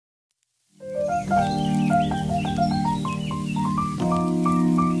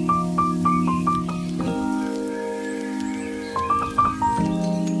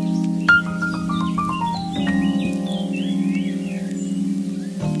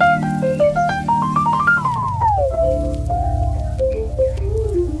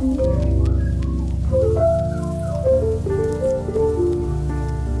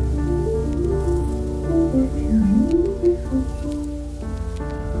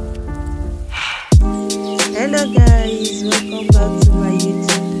Hello guys, welcome back to my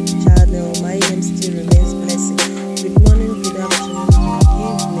YouTube channel. My name still remains Blessing. Good morning, good afternoon,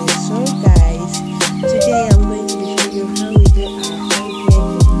 good evening. So guys, today I'm going to be showing you how we do our hair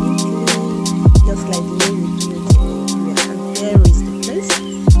completely, just like the way we do it in Nigeria. And here is the place.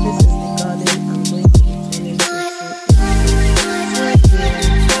 This is the garden. I'm going to be turning it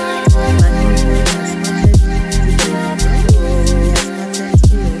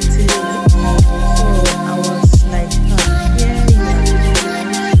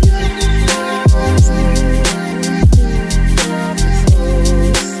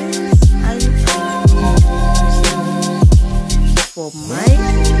for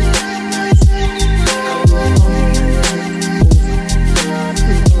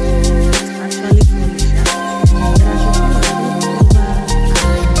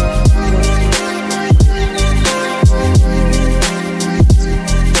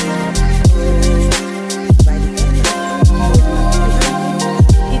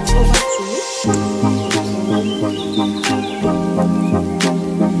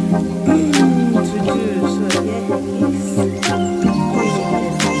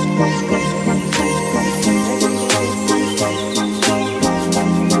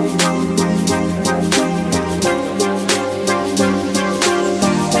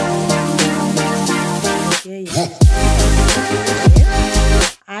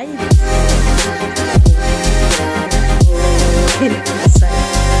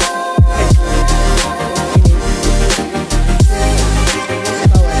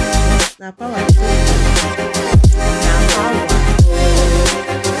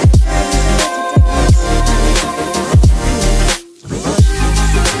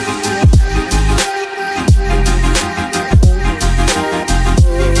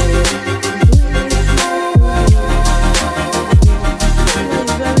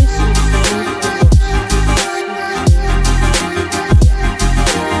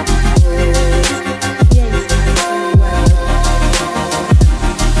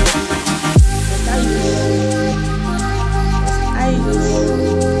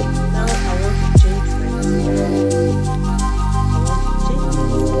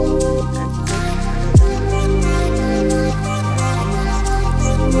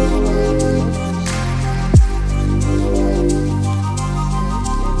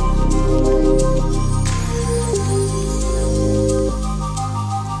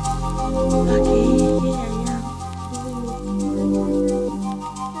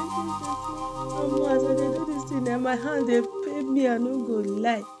my hand they pay me, I no go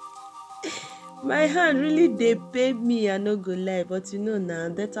lie. My hand really they pay me, I no go lie. But you know now,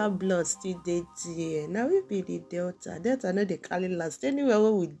 Delta blood still dey there. Now we be the Delta. Delta no dey carry last. Anywhere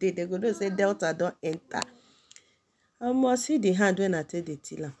where we dey, they go to say Delta don't enter. I must see the hand when I take the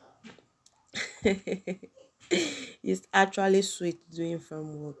tiller. It's actually sweet doing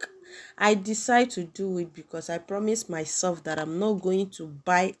from work. I decide to do it because I promised myself that I'm not going to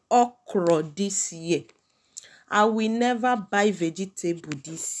buy okra this year. I will never buy vegetable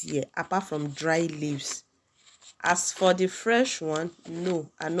this year apart from dry leaves. As for the fresh one, no,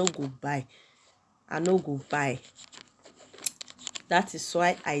 I no go buy. I no go buy. That is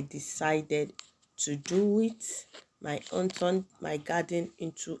why I decided to do it. My own turn my garden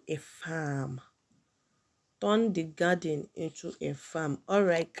into a farm. Turn the garden into a farm. All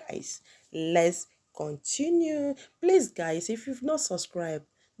right, guys, let's continue. Please, guys, if you've not subscribed,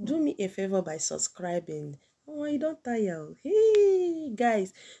 do me a favor by subscribing. Oh, you don't tire. Hey,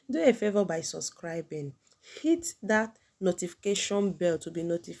 guys, do a favor by subscribing. Hit that notification bell to be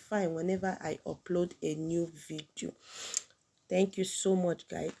notified whenever I upload a new video. Thank you so much,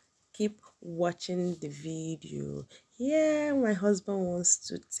 guys. Keep watching the video. Yeah, my husband wants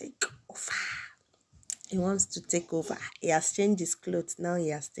to take over. He wants to take over. He has changed his clothes. Now he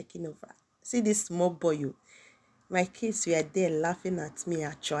has taken over. See this small boy. You. My kids were there laughing at me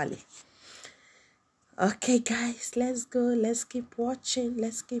actually. Okay, guys, let's go. Let's keep watching.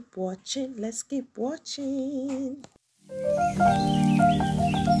 Let's keep watching. Let's keep watching.